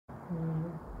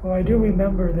Well, I do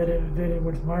remember that it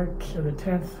was March the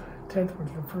 10th. 10th was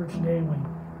the first day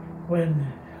when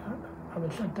I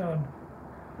was shut down.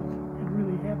 It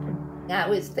really happened. I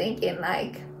was thinking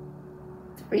like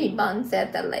 3 months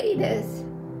at the latest.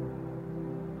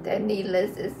 Then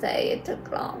needless to say, it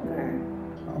took longer.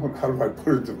 How do I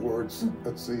put it into words?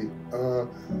 Let's see.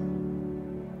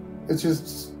 It's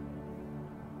just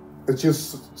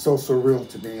so surreal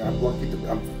to me. I'm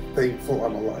thankful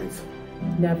I'm alive.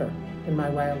 Never in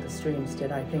my wildest dreams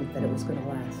did I think that it was going to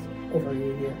last over a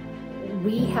year.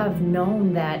 We have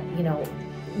known that,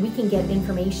 we can get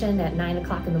information at 9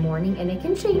 o'clock in the morning and it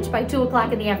can change by 2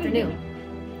 o'clock in the afternoon.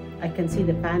 I can see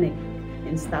the panic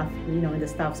in stuff, in the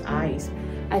staff's eyes.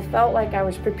 I felt like I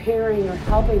was preparing or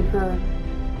helping her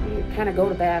kind of go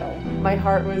to battle. My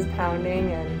heart was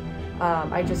pounding, and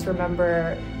I just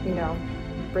remember,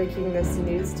 breaking this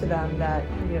news to them that,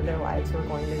 their lives were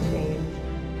going to change.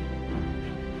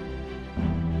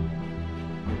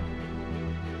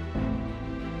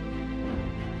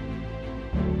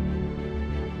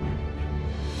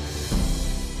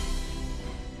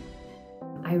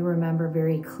 I remember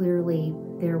very clearly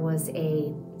there was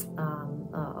a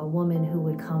woman who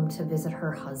would come to visit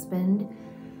her husband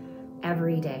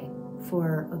every day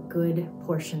for a good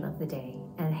portion of the day,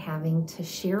 and having to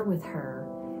share with her,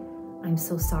 I'm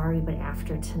so sorry, but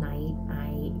after tonight,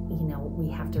 we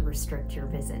have to restrict your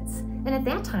visits. And at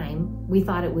that time, we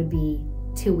thought it would be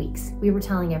 2 weeks. We were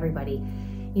telling everybody,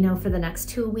 for the next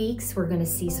 2 weeks, we're gonna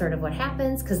see sort of what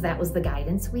happens, because that was the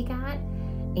guidance we got.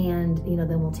 And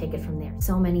then we'll take it from there.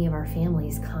 So many of our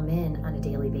families come in on a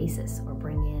daily basis or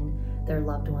bring in their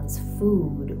loved ones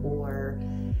food or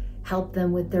help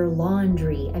them with their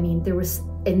laundry. I mean,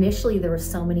 initially there were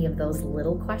so many of those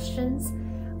little questions.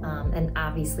 And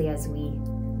obviously as we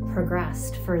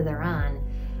progressed further on,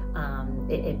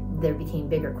 there became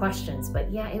bigger questions.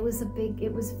 But yeah, it was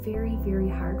very, very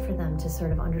hard for them to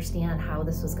sort of understand how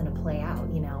this was gonna play out,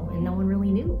 and no one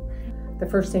really knew. The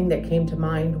first thing that came to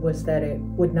mind was that it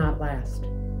would not last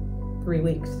 3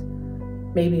 weeks,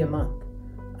 maybe a month.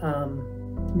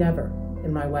 Never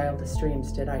in my wildest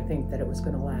dreams did I think that it was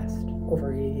going to last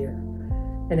over a year.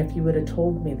 And if you would have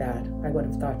told me that, I would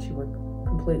have thought you were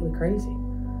completely crazy.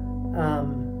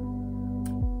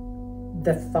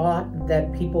 The thought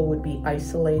that people would be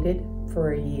isolated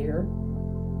for a year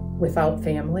without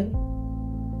family,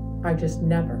 I just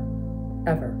never,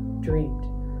 ever dreamed.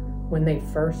 When they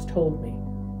first told me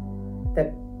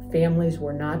that families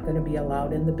were not going to be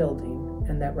allowed in the building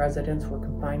and that residents were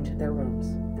confined to their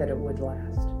rooms, that it would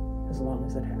last as long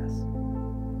as it has.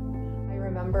 I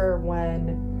remember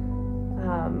when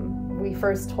we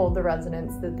first told the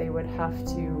residents that they would have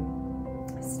to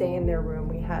stay in their room.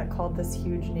 We had called this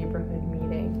huge neighborhood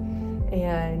meeting,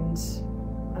 and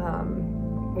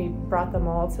we brought them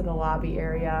all to the lobby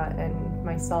area, and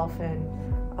myself and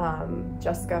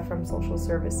Jessica from social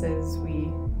services,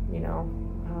 we,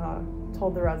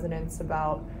 told the residents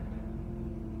about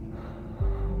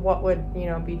what would,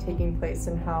 be taking place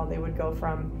and how they would go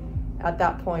from, at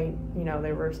that point,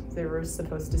 they were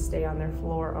supposed to stay on their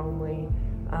floor only,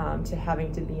 to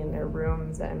having to be in their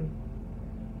rooms. And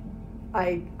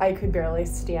I could barely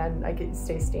stand. I could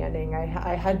stay standing.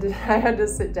 I had to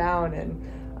sit down, and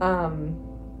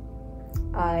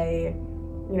I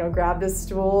grabbed a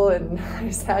stool and I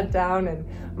sat down, and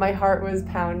my heart was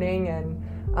pounding, and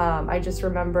I just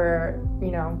remember,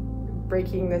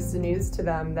 breaking this news to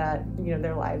them that,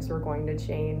 their lives were going to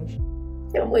change.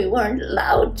 And we weren't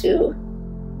allowed to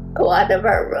go out of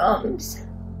our rooms.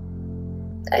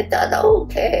 I thought,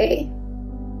 okay.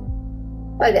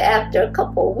 But after a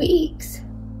couple weeks,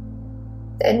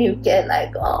 then you get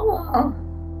like, oh,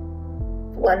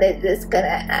 when is this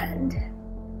gonna end?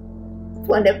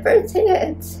 When it first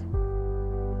hits,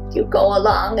 you go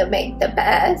along and make the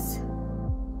best.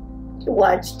 You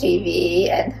watch TV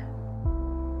and,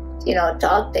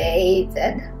 talk to aides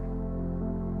and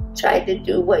try to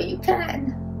do what you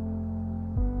can.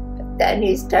 But then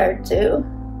you start to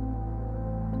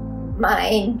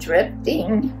mind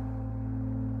drifting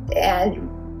and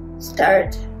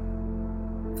start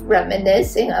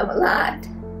reminiscing of a lot.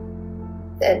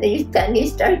 Then you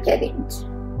start getting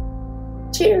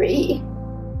teary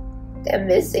and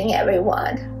missing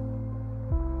everyone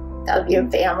of your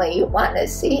family. You want to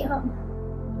see them.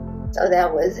 So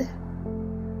that was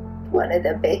one of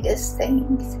the biggest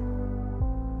things,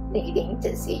 needing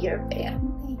to see your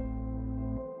family.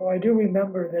 Well, I do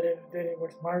remember that it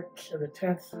was March the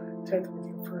 10th. 10th was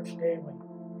the first day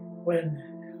when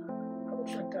I was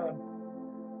shut down.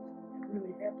 It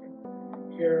really happened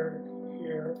here,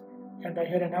 and I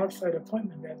had an outside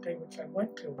appointment that day, which I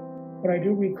went to. But I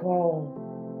do recall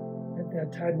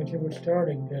that time when it was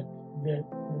starting, that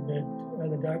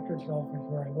the doctor's office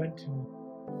where I went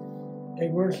to, they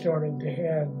were starting to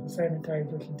have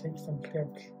sanitizers and take some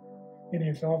steps in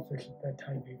his office at that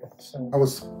time even. So I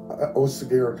was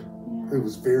scared. Yeah. It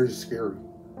was very scary.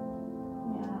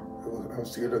 Yeah. I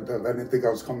was scared of that. I didn't think I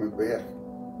was coming back.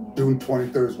 June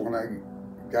 23rd is when I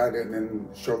got it, and then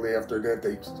shortly after that,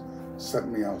 they sent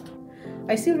me out.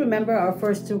 I still remember our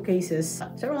first two cases.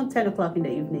 It's around 10 o'clock in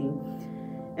the evening,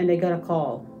 and I got a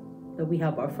call that we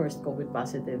have our first COVID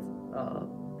positive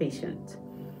patient.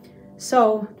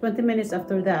 So 20 minutes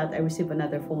after that, I received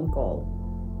another phone call.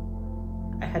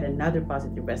 I had another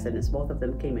positive residents. Both of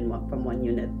them came in from one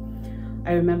unit.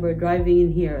 I remember driving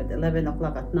in here at 11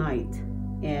 o'clock at night,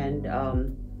 and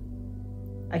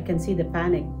I can see the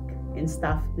panic in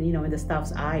staff, in the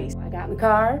staff's eyes. I got in the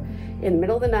car in the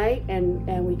middle of the night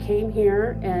and we came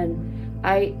here, and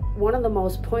one of the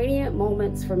most poignant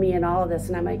moments for me in all of this,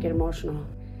 and I might get emotional,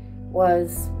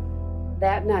 was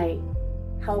that night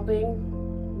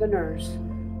helping the nurse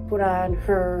put on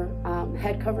her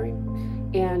head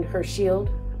covering and her shield.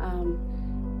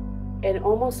 It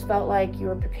almost felt like you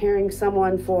were preparing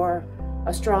someone for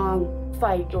a strong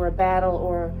fight or a battle,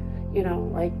 or,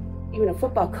 like even a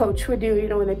football coach would do,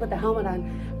 when they put the helmet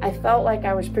on. I felt like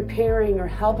I was preparing or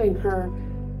helping her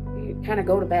kind of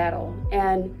go to battle.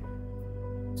 And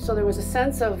so there was a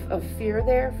sense of fear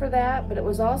there for that, but it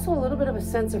was also a little bit of a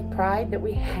sense of pride that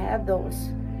we had those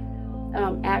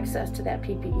access to that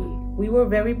PPE. We were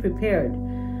very prepared,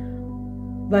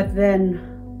 but then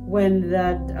when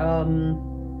that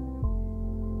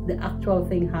the actual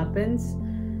thing happens,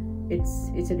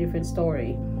 it's a different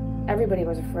story. Everybody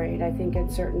was afraid, I think,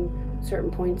 at certain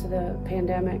points of the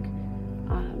pandemic.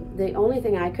 The only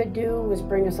thing I could do was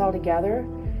bring us all together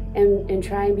and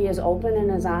try and be as open and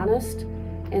as honest.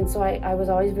 And so I was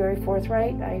always very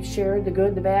forthright. I shared the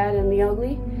good, the bad, and the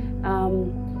ugly.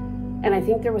 And I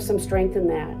think there was some strength in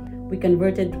that. We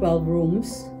converted 12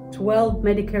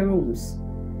 Medicare rooms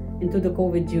into the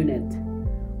COVID unit.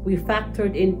 We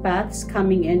factored in paths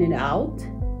coming in and out,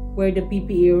 where the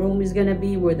PPE room is gonna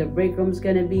be, where the break room is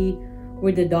gonna be,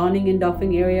 where the donning and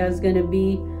doffing area is gonna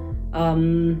be.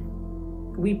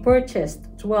 We purchased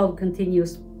 12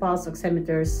 continuous pulse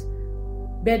oximeters,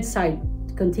 bedside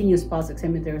continuous pulse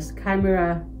oximeters,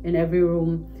 camera in every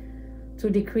room to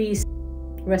decrease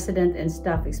resident and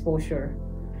staff exposure.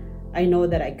 I know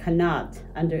that I cannot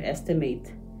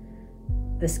underestimate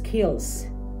the skills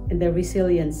and the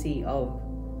resiliency of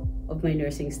my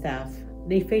nursing staff.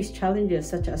 They face challenges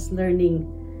such as learning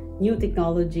new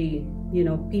technology,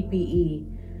 PPE,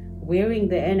 wearing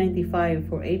the N95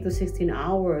 for 8 to 16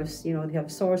 hours. They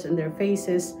have sores in their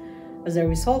faces as a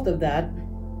result of that.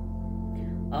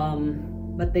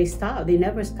 But they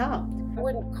never stopped. I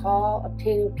wouldn't call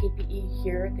obtaining PPE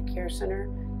here at the care center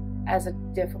as a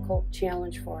difficult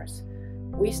challenge for us.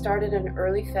 We started in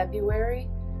early February.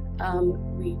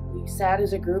 We sat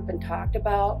as a group and talked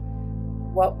about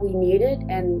what we needed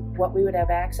and what we would have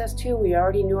access to. We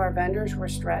already knew our vendors were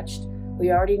stretched.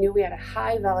 We already knew we had a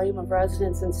high volume of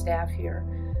residents and staff here.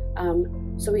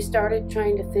 So we started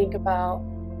trying to think about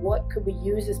what could we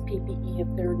use as PPE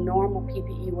if their normal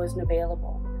PPE wasn't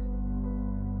available.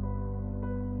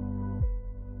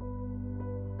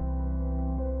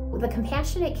 The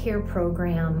Compassionate Care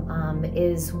Program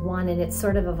is one, and it's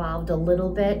sort of evolved a little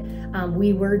bit.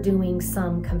 We were doing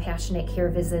some compassionate care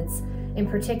visits, in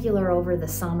particular over the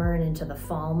summer and into the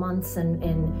fall months,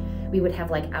 and we would have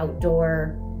like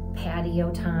outdoor patio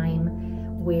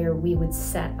time where we would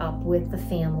set up with the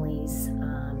families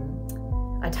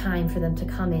a time for them to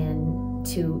come in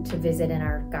to visit in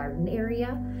our garden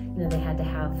area. They had to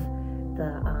have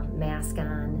the mask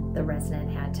on, the resident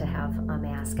had to have a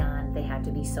mask on, they had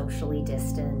to be socially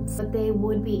distanced, but they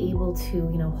would be able to,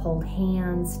 hold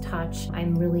hands, touch.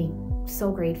 I'm really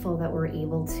so grateful that we're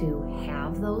able to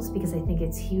have those, because I think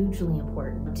it's hugely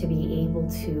important to be able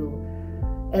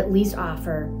to at least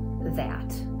offer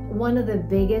that. One of the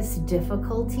biggest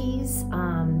difficulties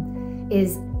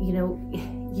is,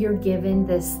 you're given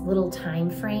this little time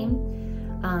frame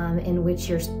in which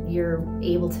you're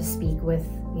able to speak with,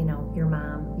 your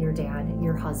mom, your dad,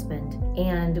 your husband,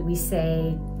 and we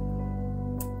say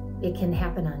it can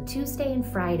happen on Tuesday and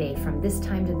Friday from this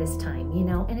time to this time,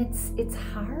 and it's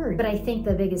hard. But I think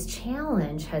the biggest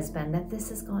challenge has been that this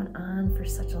has gone on for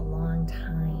such a long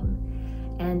time,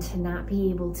 and to not be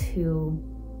able to,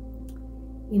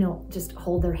 just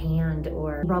hold their hand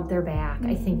or rub their back.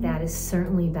 I think that has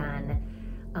certainly been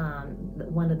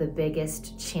one of the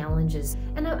biggest challenges.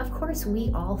 And of course,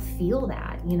 we all feel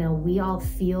that, we all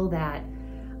feel that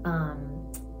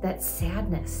that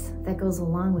sadness that goes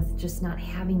along with just not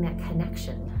having that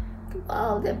connection.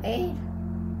 Well, the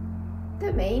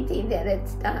main thing that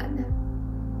it's done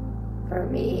for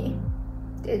me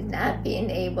is not being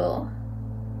able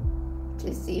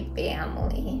to see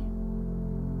family,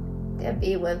 to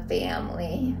be with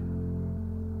family.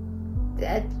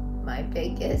 That's my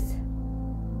biggest,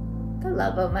 the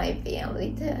love of my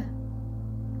family,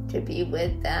 to be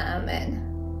with them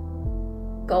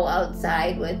and go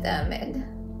outside with them and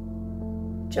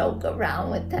joke around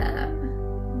with them.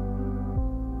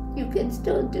 You can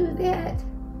still do that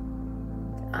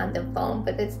on the phone,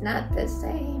 but it's not the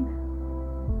same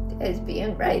as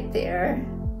being right there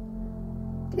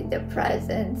in the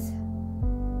presence,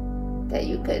 that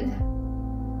you could,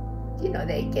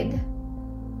 they can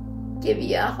give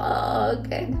you a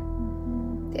hug and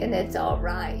it's all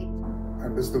right. I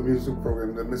miss the music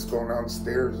program. I miss going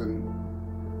downstairs, and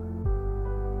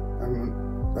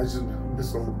I just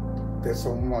miss that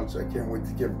so much. I can't wait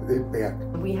to get it back.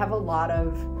 We have a lot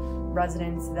of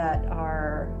residents that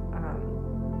are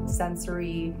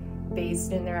sensory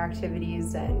based in their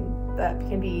activities, and that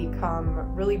can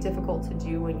become really difficult to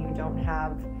do when you don't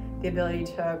have the ability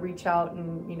to reach out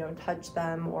and touch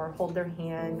them or hold their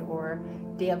hand or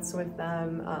dance with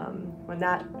them.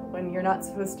 When you're not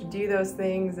supposed to do those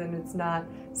things and it's not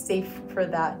safe for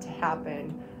that to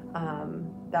happen,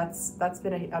 that's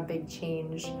been a big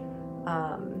change.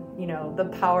 The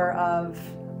power of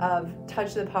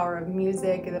touch, the power of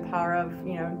music, the power of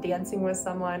dancing with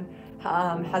someone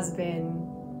has been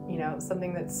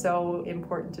something that's so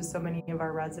important to so many of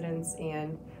our residents,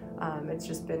 and it's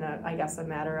just been a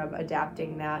matter of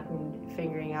adapting that and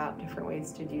figuring out different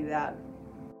ways to do that.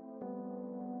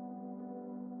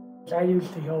 I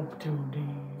usually help to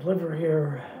deliver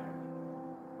here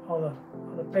all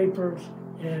the papers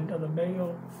and the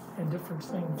mail and different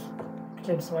things,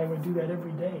 and so I would do that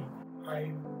every day.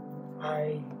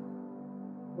 I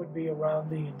would be around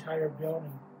the entire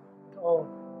building,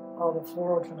 all the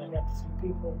floors, and I got to see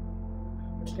people,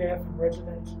 staff and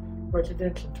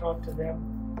residents, and talk to them,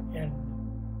 and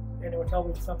it was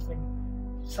always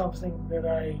something that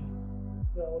I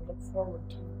look forward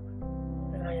to,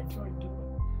 and I enjoyed doing.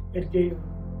 It gave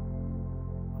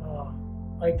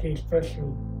like a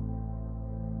special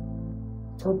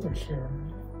purpose here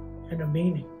and a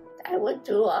meaning. I would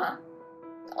do all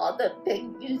the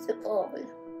big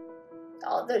musicals,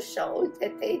 all the shows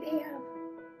that they'd have.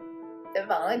 The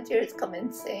volunteers come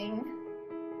and sing.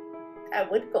 I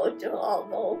would go to all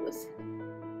those.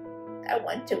 I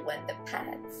went to Win the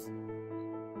Pets.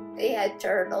 They had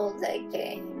turtles that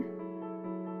came.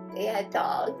 They had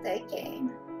dogs that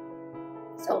came.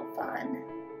 So fun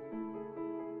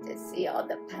to see all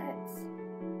the pets.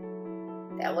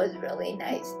 That was really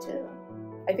nice too.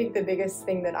 I think the biggest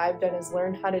thing that I've done is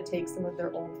learn how to take some of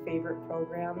their old favorite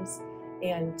programs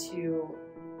and to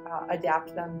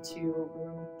adapt them to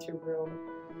room,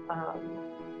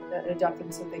 adapt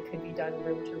them so they could be done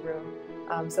room to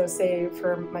room. So say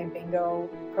for my bingo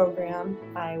program,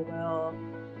 I will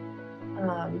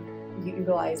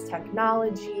utilize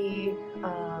technology,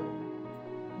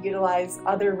 utilize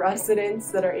other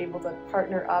residents that are able to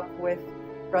partner up with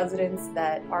residents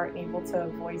that aren't able to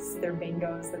voice their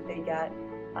bingos that they get.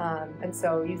 And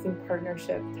so using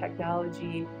partnership,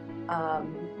 technology,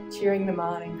 cheering them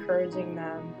on, encouraging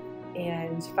them,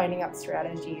 and finding out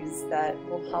strategies that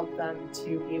will help them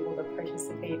to be able to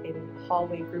participate in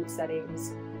hallway group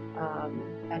settings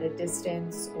at a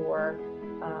distance, or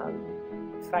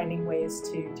finding ways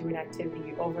to do an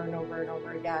activity over and over and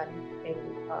over again in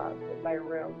my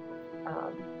room.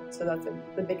 So that's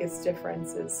the biggest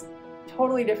difference, is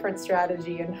totally different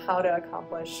strategy and how to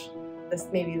accomplish this,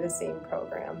 maybe the same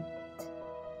program.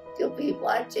 You'll be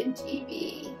watching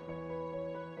TV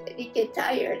and you get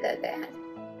tired of that.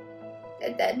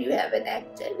 And then you have an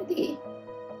activity.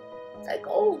 It's like,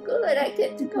 oh good, I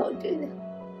get to go do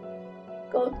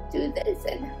this.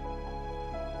 And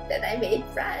then I made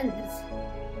friends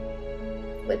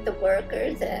with the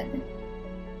workers and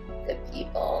the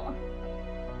people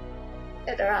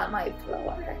that are on my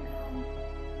floor.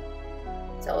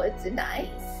 So it's nice.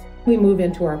 We move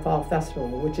into our fall festival,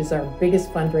 which is our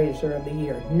biggest fundraiser of the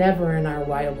year. Never in our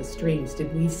wildest dreams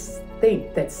did we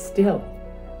think that still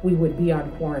we would be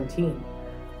on quarantine.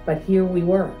 But here we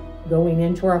were, going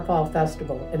into our fall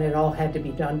festival, and it all had to be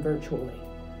done virtually.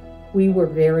 We were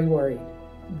very worried,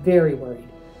 very worried.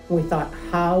 We thought,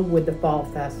 how would the Fall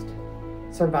Fest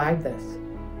survive this?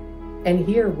 And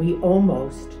here we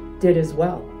almost did as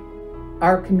well.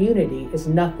 Our community is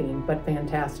nothing but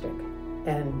fantastic.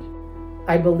 And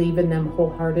I believe in them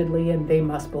wholeheartedly, and they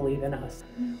must believe in us.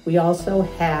 We also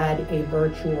had a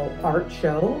virtual art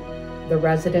show. The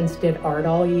residents did art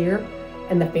all year,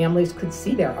 and the families could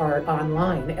see their art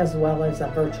online, as well as a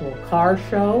virtual car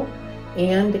show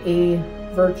and a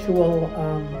virtual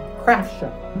craft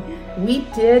show. We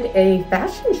did a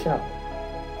fashion show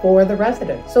for the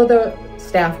residents. So the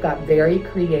staff got very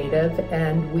creative,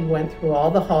 and we went through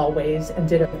all the hallways and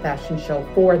did a fashion show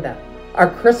for them. Our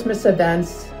Christmas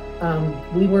events,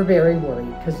 we were very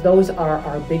worried because those are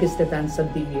our biggest events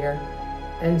of the year.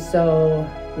 And so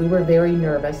we were very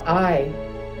nervous. I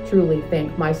truly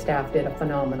think my staff did a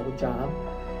phenomenal job.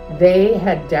 They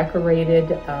had decorated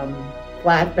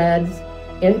flatbeds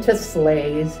into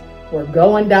sleighs. We're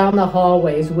going down the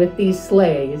hallways with these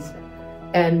sleighs,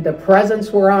 and the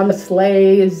presents were on the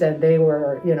sleighs, and they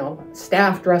were,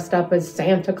 staff dressed up as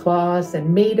Santa Claus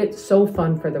and made it so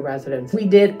fun for the residents. We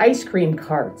did ice cream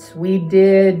carts, we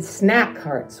did snack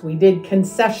carts, we did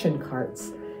concession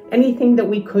carts, anything that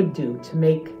we could do to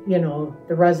make,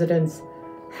 the residents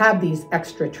have these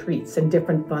extra treats and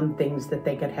different fun things that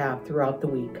they could have throughout the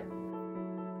week.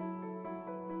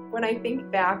 When I think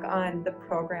back on the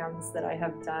programs that I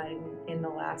have done in the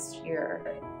last year,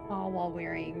 all while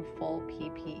wearing full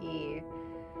PPE,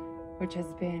 which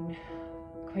has been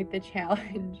quite the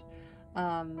challenge.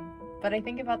 But I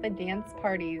think about the dance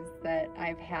parties that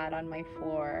I've had on my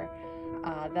floor,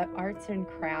 the arts and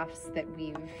crafts that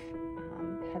we've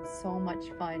had so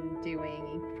much fun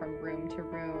doing from room to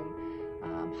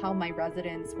room, how my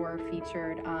residents were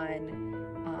featured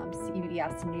on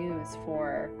CBS News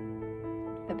for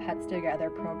the Pets Together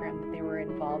program that they were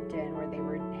involved in, where they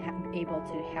were able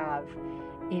to have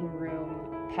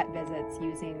in-room pet visits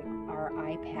using our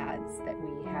iPads that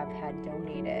we have had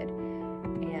donated,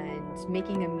 and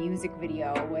making a music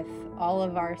video with all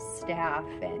of our staff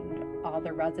and all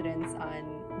the residents on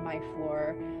my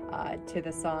floor to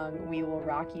the song "We Will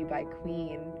Rock You" by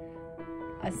Queen,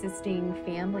 assisting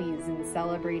families in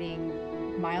celebrating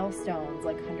milestones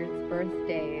like 100th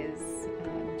birthdays,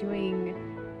 doing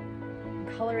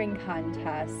coloring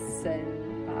contests and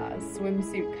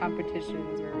swimsuit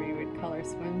competitions where we would color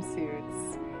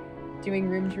swimsuits, doing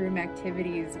room-to-room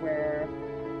activities where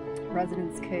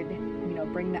residents could,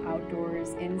 bring the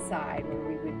outdoors inside, where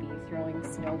we would be throwing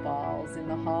snowballs in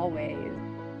the hallways,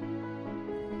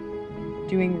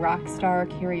 doing rock star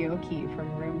karaoke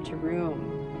from room to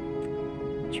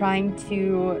room, trying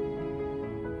to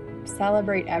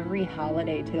celebrate every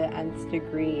holiday to the nth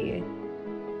degree,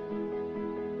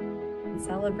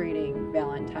 celebrating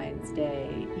Valentine's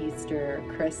Day, Easter,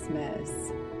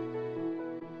 Christmas.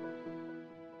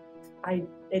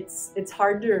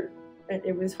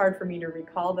 It was hard for me to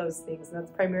recall those things, and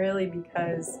that's primarily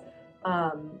because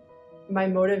my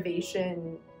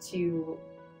motivation to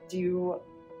do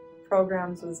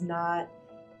programs was not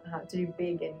to do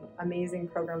big and amazing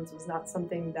programs was not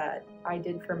something that I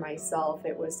did for myself.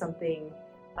 It was something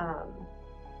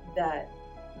that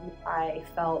I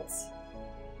felt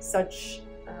such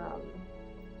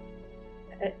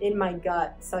in my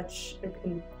gut, such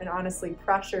an honestly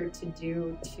pressure to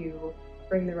do to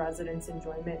bring the residents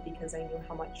enjoyment, because I knew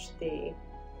how much they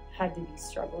had to be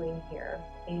struggling here.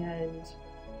 And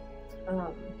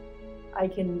I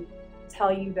can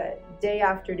tell you that day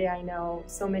after day, I know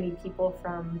so many people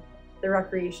from the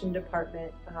recreation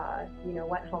department,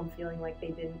 went home feeling like they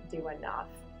didn't do enough.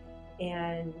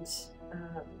 And,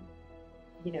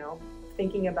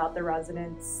 thinking about the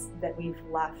residents that we've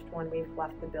left when we've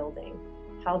left the building,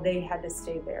 how they had to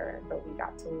stay there, but we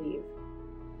got to leave.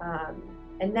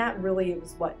 And that really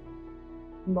was what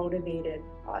motivated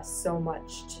us so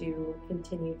much to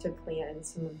continue to plan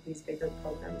some of these bigger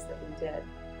programs that we did.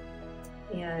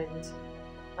 And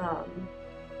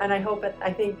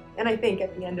I think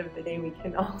at the end of the day, we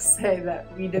can all say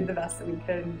that we did the best that we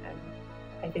could, and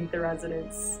I think the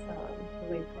residents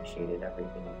really appreciated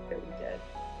everything that we did.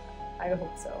 I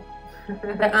hope so.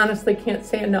 I honestly can't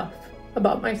say enough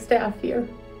about my staff here.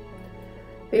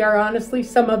 They are honestly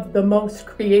some of the most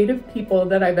creative people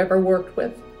that I've ever worked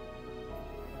with.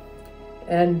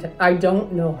 And I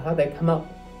don't know how they come up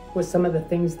with some of the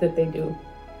things that they do.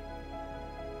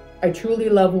 I truly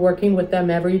love working with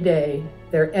them every day.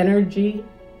 Their energy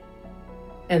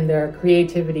and their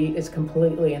creativity is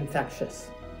completely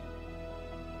infectious.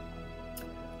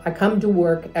 I come to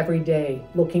work every day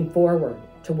looking forward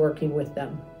to working with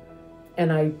them.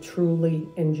 And I truly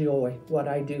enjoy what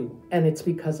I do. And it's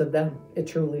because of them. It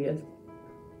truly is.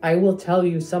 I will tell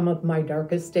you, some of my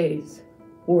darkest days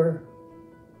were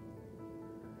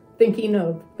thinking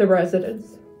of the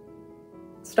residents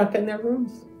stuck in their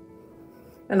rooms.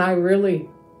 And I really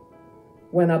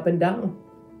went up and down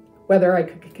whether I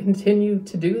could continue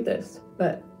to do this,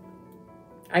 but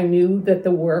I knew that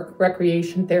the work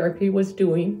recreation therapy was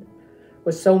doing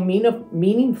was so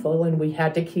meaningful, and we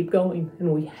had to keep going,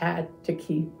 and we had to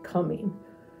keep coming,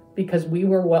 because we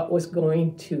were what was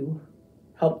going to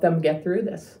help them get through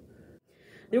this.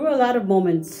 There were a lot of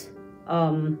moments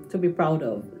to be proud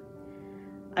of.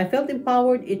 I felt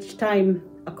empowered each time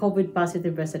a COVID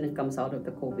positive resident comes out of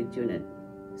the COVID unit.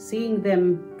 Seeing them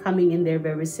coming in there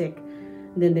very sick,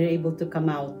 and then they're able to come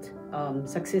out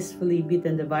successfully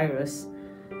beaten the virus,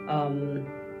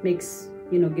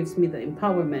 gives me the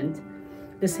empowerment.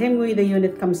 The same way the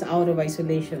unit comes out of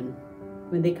isolation.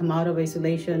 When they come out of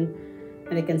isolation,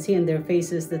 and I can see in their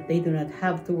faces that they do not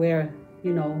have to wear,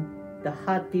 the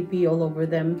hot PP all over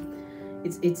them.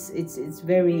 It's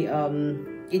very,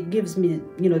 it gives me,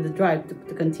 the drive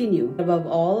to continue. Above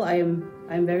all,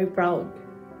 I'm very proud,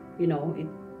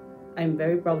 I'm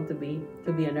very proud to be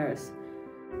a nurse.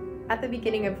 At the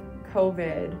beginning of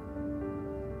COVID,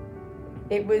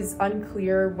 it was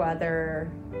unclear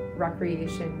whether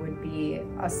recreation would be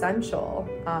essential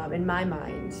in my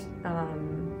mind.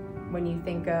 When you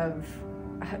think of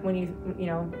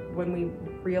when we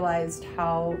realized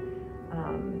how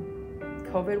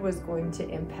COVID was going to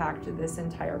impact this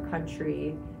entire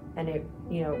country, and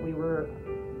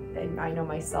and I know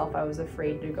myself, I was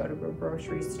afraid to go to a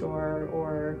grocery store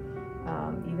or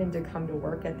even to come to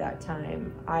work at that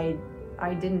time. I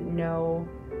didn't know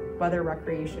whether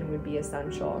recreation would be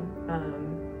essential,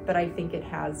 but I think it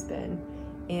has been,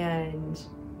 and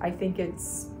I think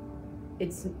it's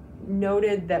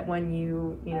noted that when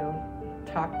you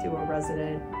talk to a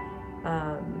resident,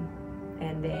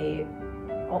 and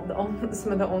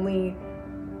some of the only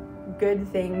good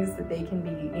things that they can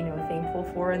be thankful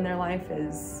for in their life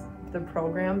is the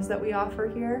programs that we offer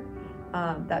here.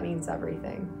 That means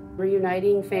everything.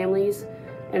 Reuniting families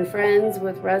and friends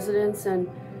with residents, and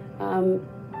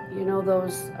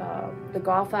the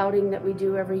golf outing that we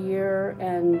do every year,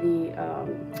 and the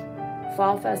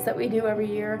fall fest that we do every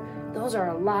year. Those are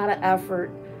a lot of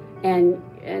effort, and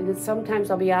sometimes,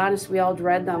 I'll be honest, we all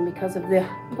dread them because of the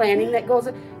planning that goes.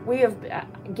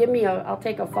 I'll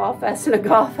take a fall fest and a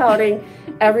golf outing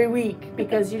every week,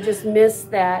 because you just miss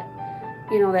that,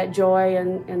 that joy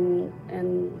and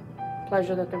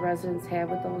pleasure that the residents have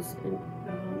with those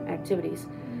activities.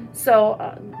 So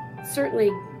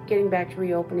certainly getting back to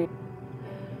reopening,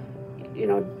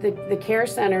 the care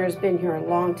center has been here a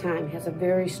long time, has a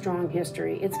very strong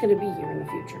history. It's going to be here in the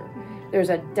future. There's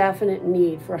a definite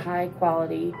need for high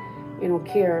quality,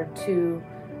 care to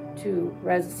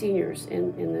seniors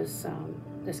in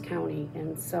this county,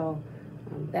 and so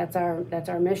that's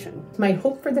our mission. My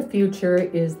hope for the future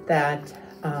is that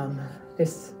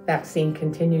this vaccine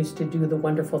continues to do the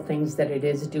wonderful things that it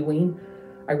is doing.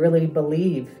 I really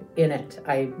believe in it.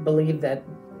 I believe that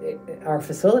our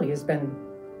facility has been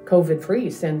COVID-free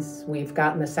since we've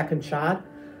gotten the second shot.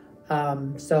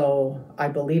 So I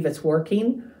believe it's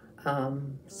working.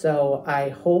 So I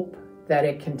hope that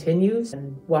it continues.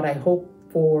 And what I hope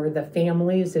for the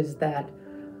families is that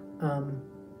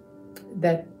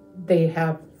that they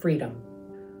have freedom.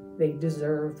 They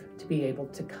deserve to be able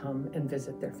to come and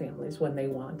visit their families when they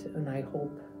want. And I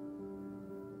hope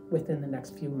within the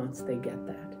next few months they get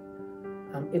that.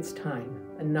 It's time.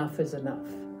 Enough is enough.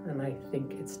 And I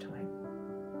think it's time.